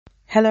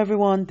Hello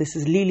everyone, this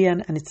is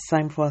Lillian and it's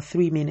time for our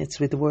 3 minutes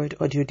with the word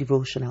audio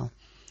devotional.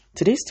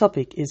 Today's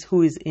topic is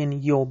who is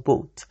in your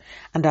boat,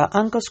 and our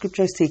anchor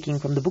scripture is taken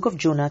from the book of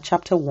Jonah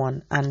chapter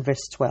 1 and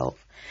verse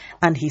 12.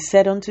 And he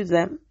said unto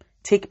them,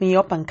 Take me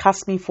up and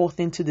cast me forth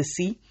into the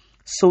sea,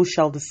 so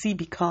shall the sea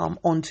be calm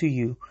unto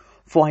you,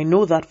 for I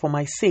know that for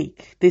my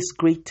sake this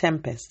great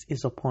tempest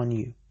is upon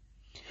you.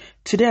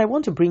 Today I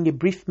want to bring a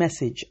brief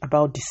message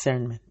about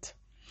discernment.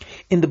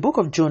 In the book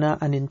of Jonah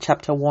and in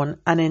chapter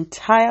 1, an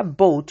entire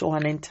boat or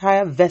an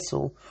entire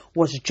vessel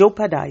was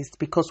jeopardized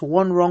because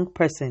one wrong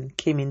person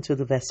came into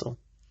the vessel.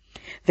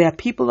 There are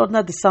people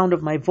under the sound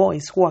of my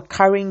voice who are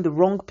carrying the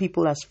wrong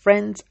people as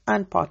friends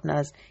and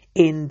partners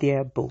in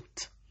their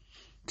boat.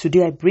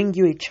 Today I bring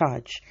you a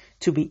charge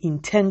to be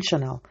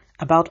intentional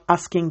about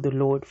asking the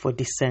Lord for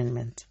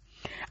discernment.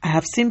 I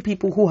have seen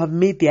people who have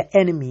made their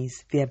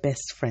enemies their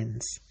best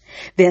friends.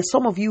 There are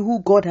some of you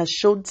who God has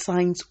showed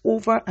signs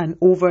over and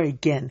over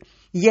again,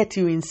 yet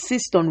you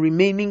insist on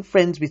remaining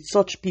friends with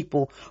such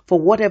people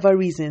for whatever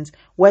reasons,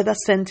 whether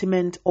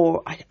sentiment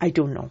or I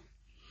don't know.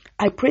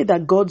 I pray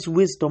that God's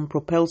wisdom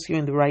propels you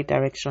in the right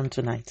direction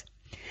tonight.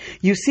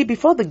 You see,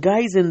 before the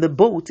guys in the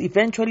boat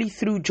eventually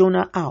threw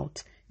Jonah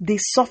out, they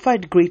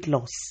suffered great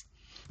loss.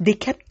 They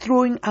kept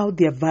throwing out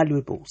their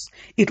valuables.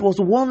 It was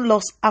one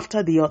loss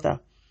after the other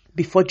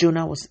before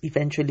Jonah was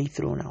eventually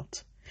thrown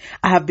out.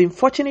 I have been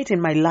fortunate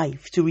in my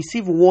life to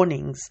receive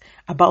warnings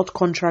about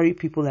contrary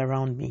people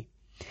around me.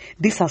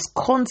 This has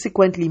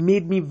consequently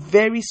made me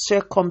very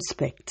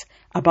circumspect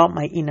about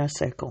my inner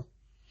circle.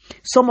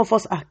 Some of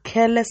us are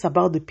careless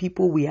about the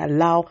people we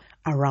allow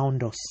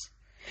around us.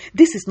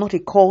 This is not a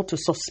call to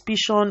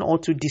suspicion or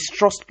to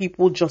distrust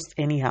people just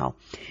anyhow.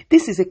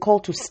 This is a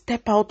call to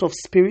step out of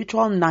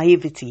spiritual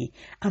naivety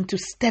and to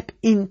step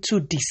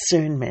into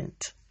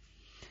discernment.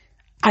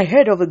 I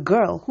heard of a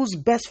girl whose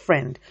best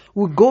friend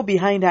would go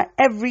behind her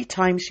every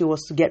time she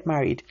was to get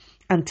married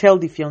and tell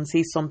the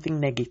fiancé something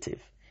negative.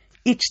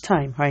 Each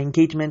time her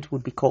engagement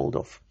would be called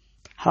off.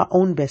 Her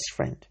own best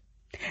friend.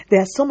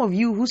 There are some of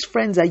you whose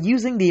friends are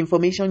using the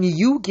information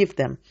you give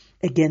them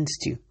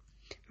against you.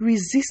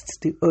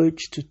 Resist the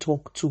urge to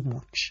talk too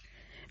much.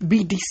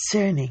 Be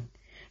discerning.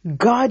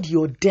 Guard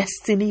your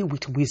destiny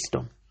with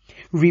wisdom.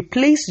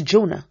 Replace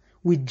Jonah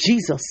with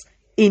Jesus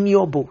in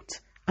your boat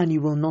and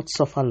you will not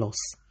suffer loss.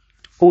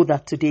 Oh,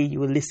 that today you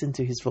will listen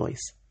to his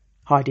voice.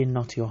 Harden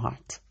not your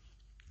heart.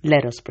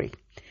 Let us pray.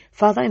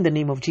 Father, in the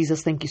name of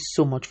Jesus, thank you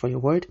so much for your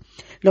word.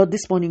 Lord,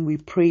 this morning we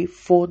pray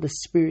for the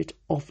spirit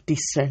of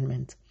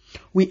discernment.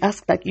 We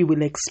ask that you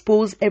will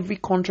expose every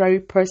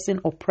contrary person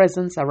or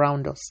presence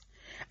around us.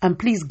 And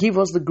please give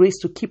us the grace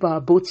to keep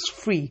our boats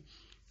free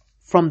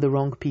from the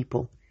wrong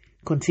people.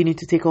 Continue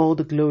to take all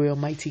the glory,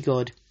 Almighty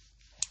God.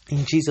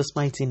 In Jesus'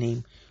 mighty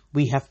name,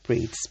 we have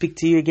prayed. Speak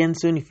to you again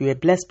soon. If you are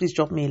blessed, please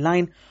drop me a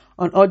line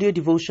on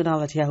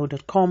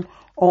audiodevotional@yahoo.com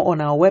or on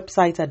our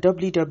website at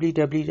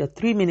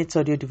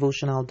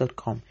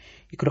www.3minutesaudiodevotional.com.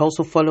 You could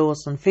also follow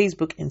us on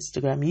Facebook,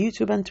 Instagram,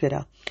 YouTube, and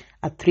Twitter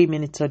at 3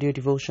 Minutes Audio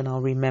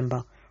Devotional.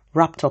 Remember,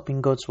 wrapped up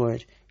in God's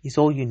Word is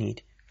all you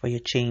need for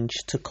your change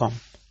to come.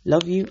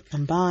 Love you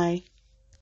and bye.